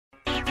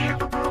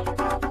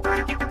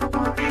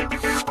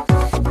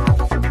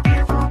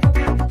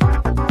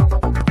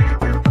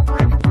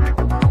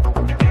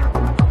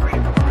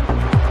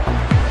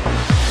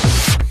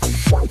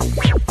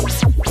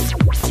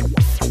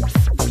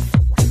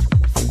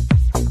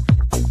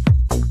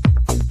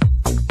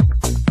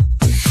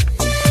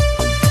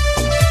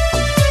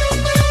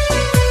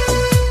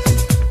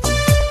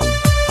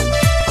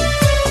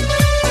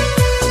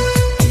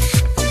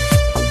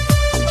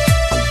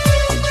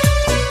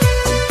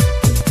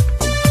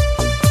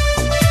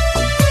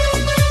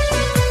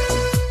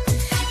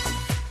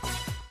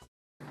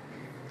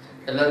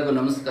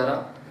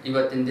ನಮಸ್ಕಾರ.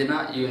 ಇವತ್ತಿನ ದಿನ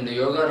ಈ ಒಂದು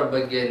ಯೋಗಾರ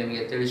ಬಗ್ಗೆ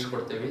ನಿಮಗೆ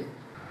ತಿಳಿಸಿಕೊಡ್ತೀವಿ.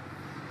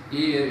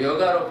 ಈ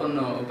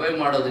ಯೋಗಾರೂಪವನ್ನು ಉಪಯೋಗ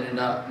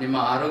ಮಾಡೋದ್ರಿಂದ ನಿಮ್ಮ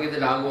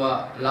ಆರೋಗ್ಯದಲ್ಲಿ ಆಗುವ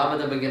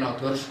ಲಾಭದ ಬಗ್ಗೆ ನಾವು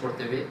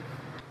ತೋರಿಸ್ಕೊಡ್ತೀವಿ.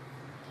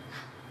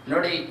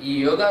 ನೋಡಿ, ಈ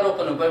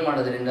ಯೋಗಾರೂಪವನ್ನು ಉಪಯೋಗ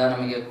ಮಾಡೋದ್ರಿಂದ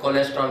ನಮಗೆ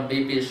cholesterol,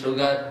 BP,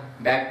 sugar,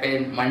 back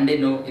pain, ಮಂಡಿ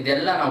ನೋವು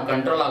ಇದೆಲ್ಲ ನಾವು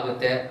ಕಂಟ್ರೋಲ್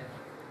ಆಗುತ್ತೆ.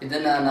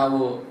 ಇದನ್ನು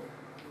ನಾವು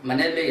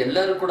ಮನೆಯಲ್ಲಿ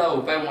ಎಲ್ಲರೂ ಕೂಡ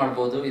ಉಪಯೋಗ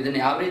ಮಾಡ್ಬೋದು. ಇದನ್ನು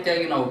ಯಾವ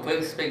ರೀತಿಯಾಗಿ ನಾವು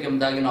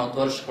ಉಪಯೋಗಿಸ್ಬೇಕೆಂಬುದಾಗಿ ನಾವು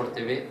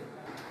ತೋರಿಸ್ಕೊಡ್ತೀವಿ.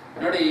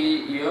 ನೋಡಿ,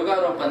 ಈ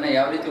ಯೋಗಾರೂಪನ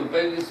ಯಾವ ರೀತಿ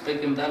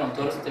ಉಪಯೋಗಿಸ್ಬೇಕೆಂಬುದಾಗಿ ನಾವು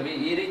ತೋರಿಸ್ತೀವಿ.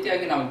 ಈ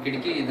ರೀತಿಯಾಗಿ ನಾವು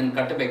ಕಿಟಕಿ ಇದನ್ನು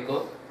ಕಟ್ಟಬೇಕು.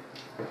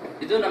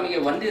 ಇದು ನಮಗೆ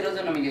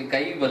ಒಂದಿರೋದು ನಮಗೆ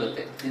ಕೈಗೆ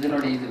ಬರುತ್ತೆ. ಇದು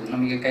ನೋಡಿ, ಇದು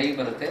ನಮಗೆ ಕೈಗೆ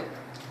ಬರುತ್ತೆ.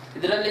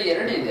 ಇದರಲ್ಲಿ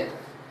ಎರಡು ಇದೆ.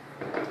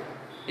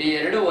 ಈ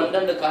ಎರಡು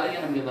ಒಂದೊಂದು ಕಾಲಿಗೆ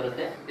ನಮಗೆ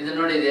ಬರುತ್ತೆ. ಇದು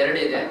ನೋಡಿ, ಇದು ಎರಡು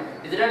ಇದೆ.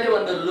 ಇದರಲ್ಲಿ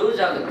ಒಂದು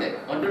ಲೂಸ್ ಆಗುತ್ತೆ,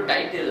 ಒಂದು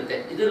ಟೈಟ್ ಇರುತ್ತೆ.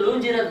 ಇದು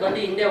ಲೂಸ್ ಇರೋದು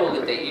ಬಂದು ಹಿಂದೆ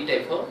ಹೋಗುತ್ತೆ. ಈ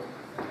ಟೈಪು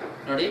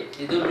ನೋಡಿ,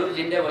 ಇದು ಲೂಸ್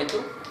ಹಿಂದೆ ಹೋಯ್ತು,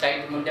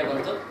 ಟೈಟ್ ಮುಂದೆ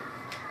ಬಂತು.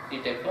 ಈ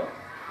ಟೈಪು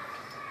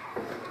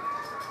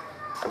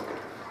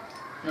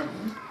ನೋಡಿ.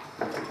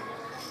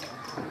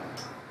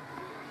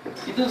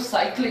 ಇದು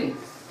ಸೈಕ್ಲಿಂಗ್.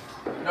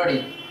 ನೋಡಿ,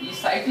 ಈ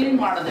ಸೈಕ್ಲಿಂಗ್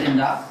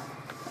ಮಾಡೋದ್ರಿಂದ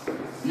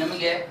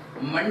ನಮಗೆ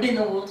ಮಂಡಿ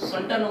ನೋವು,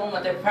 ಸೊಂಟ ನೋವು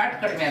ಮತ್ತೆ ಫ್ಯಾಟ್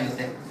ಕಡಿಮೆ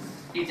ಆಗುತ್ತೆ.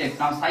 ಈ ಟೈಪ್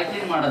ನಾವು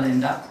ಸೈಕ್ಲಿಂಗ್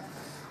ಮಾಡೋದ್ರಿಂದ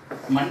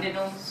ಮಂಡಿ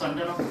ನೋವು, ಸೊಂಟ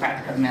ನೋವು,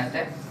 ಫ್ಯಾಟ್ ಕಡಿಮೆ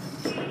ಆಗುತ್ತೆ.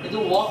 ಇದು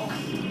ವಾಕ್.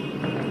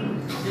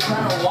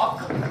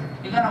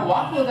 ಈಗ ನಾವು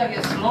ವಾಕ್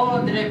ಹೋದಾಗ ಸ್ಲೋ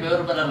ಹೋದ್ರೆ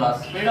ಬೆವರು ಬರಲ್ಲ,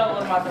 ಸ್ಪೀಡ್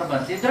ಆಗೋದು ಮಾತ್ರ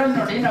ಬರುತ್ತೆ. ಇದ್ರಲ್ಲಿ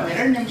ನೋಡಿ, ನಾವು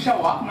 2 ನಿಮಿಷ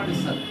ವಾಕ್ ಮಾಡಿ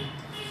ಸರ್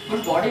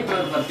ಫುಲ್ ಬಾಡಿ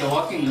ಬೆವರು ಬರುತ್ತೆ.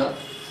 ವಾಕಿಂಗ್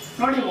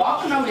ನೋಡಿ,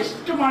 ವಾಕ್ ನಾವು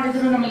ಎಷ್ಟು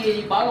ಮಾಡಿದ್ರು ನಮಗೆ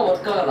ಈ ಭಾಗ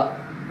ವರ್ಕ್ ಆಗಲ್ಲ.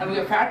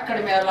 ನಮಗೆ ಫ್ಯಾಟ್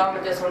ಕಡಿಮೆ ಆಗಲ್ಲ,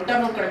 ಮತ್ತೆ ಸೊಂಟ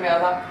ನೋವು ಕಡಿಮೆ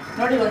ಆಗಲ್ಲ.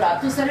 ನೋಡಿ, ಒಂದು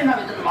 10 ಸರಿ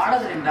ನಾವು ಇದನ್ನು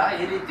ಮಾಡೋದ್ರಿಂದ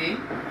ಈ ರೀತಿ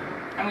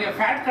ನಮಗೆ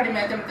ಫ್ಯಾಟ್ ಕಡಿಮೆ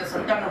ಆಗುತ್ತೆ, ಮತ್ತೆ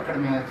ಸೊಂಟ ನೋವು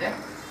ಕಡಿಮೆ ಆಗುತ್ತೆ.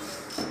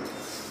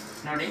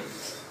 ನೋಡಿ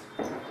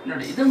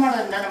ನೋಡಿ, ಇದು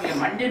ಮಾಡೋದ್ರಿಂದ ನಮಗೆ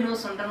ಮಂಡಿ ನೋವು,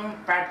 ಸೊಂಟ ನೋವು,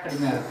 ಫ್ಯಾಟ್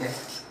ಕಡಿಮೆ ಆಗುತ್ತೆ.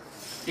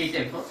 ಈ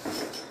ಟೈಪು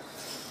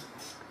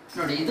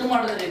ನೋಡಿ, ಇದು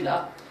ಮಾಡೋದ್ರಿಂದ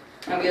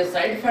ನಮಗೆ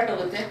ಸೈಡ್ ಫ್ಯಾಟ್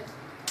ಹೋಗುತ್ತೆ.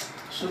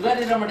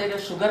 ಶುಗರ್ ಇರೋ ಮನೆಯಲ್ಲಿ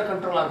ಶುಗರ್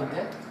ಕಂಟ್ರೋಲ್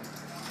ಆಗುತ್ತೆ.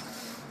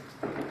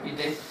 ಈ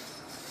ಟೈಪ್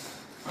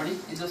ನೋಡಿ,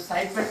 ಇದು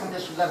ಸೈಡ್ ಫ್ಯಾಟ್ ಮತ್ತೆ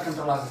ಶುಗರ್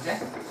ಕಂಟ್ರೋಲ್ ಆಗುತ್ತೆ.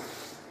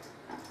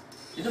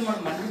 ಇದು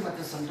ಮಾಡಿ ಮಂಡಿ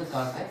ಮತ್ತೆ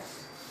ಸೊಂಟಕ್ಕಾಗುತ್ತೆ.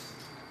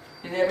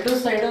 ಇದು 2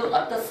 ಸೈಡು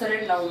 10 ಸರಿ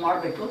ನಾವು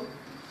ಮಾಡಬೇಕು.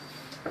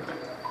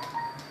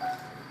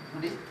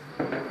 ನೋಡಿ,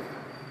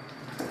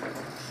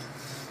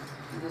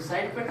 ಇದು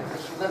ಸೈಡ್ ಫ್ಯಾಟ್ ಮತ್ತೆ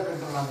ಶುಗರ್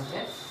ಕಂಟ್ರೋಲ್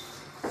ಆಗುತ್ತೆ.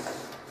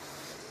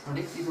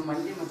 ನೋಡಿ, ಇದು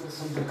ಮಂಡಿ ಮತ್ತೆ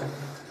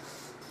ಸೊಂಟಕ್ಕಾಗುತ್ತೆ.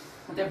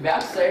 ಮತ್ತೆ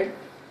ಬ್ಯಾಕ್ ಸೈಡ್,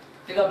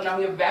 ಈಗ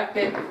ನಮಗೆ ಬ್ಯಾಕ್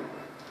ಪೇನ್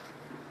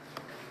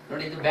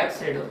ನೋಡಿ, ಇದು ಬ್ಯಾಕ್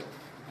ಸೈಡು.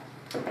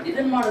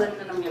 ಇದನ್ನ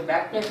ಮಾಡೋದ್ರಿಂದ ನಮಗೆ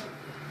ಬ್ಯಾಕ್ ಪೇನ್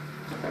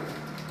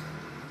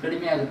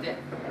ಕಡಿಮೆ ಆಗುತ್ತೆ.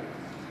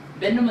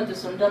 ಬೆನ್ನು ಮತ್ತು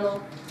ಸೊಂಟ ನೋವು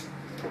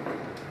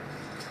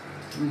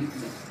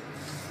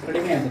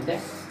ಕಡಿಮೆ ಆಗುತ್ತೆ.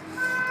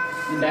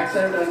 ಬ್ಯಾಕ್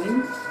ಸೈಡ್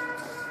ರನ್ನಿಂಗ್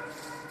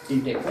ಈ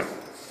ಟೈಪ್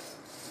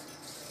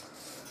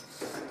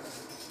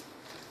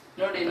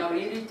ನೋಡಿ, ನಾವು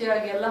ಈ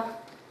ರೀತಿಯಾಗಿ ಎಲ್ಲ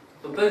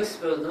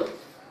ಉಪಯೋಗಿಸ್ಬೋದು.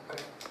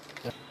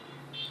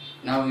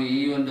 ನಾವು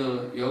ಈ ಒಂದು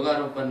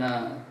ಯೋಗಾರೂಪನ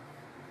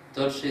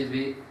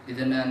ತೋರಿಸಿದ್ವಿ.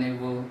 ಇದನ್ನ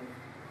ನೀವು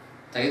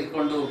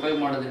ತೆಗೆದುಕೊಂಡು ಉಪಯೋಗ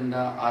ಮಾಡೋದ್ರಿಂದ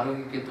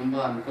ಆರೋಗ್ಯಕ್ಕೆ ತುಂಬ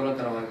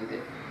ಅನುಕೂಲಕರವಾಗಿದೆ.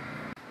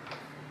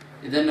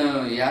 ಇದನ್ನು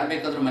ಯಾರು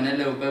ಬೇಕಾದರೂ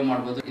ಮನೆಯಲ್ಲೇ ಉಪಯೋಗ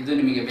ಮಾಡ್ಬೋದು. ಇದು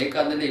ನಿಮಗೆ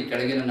ಬೇಕಾದಲ್ಲಿ ಈ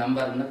ಕೆಳಗಿನ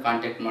ನಂಬರನ್ನು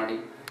ಕಾಂಟ್ಯಾಕ್ಟ್ ಮಾಡಿ.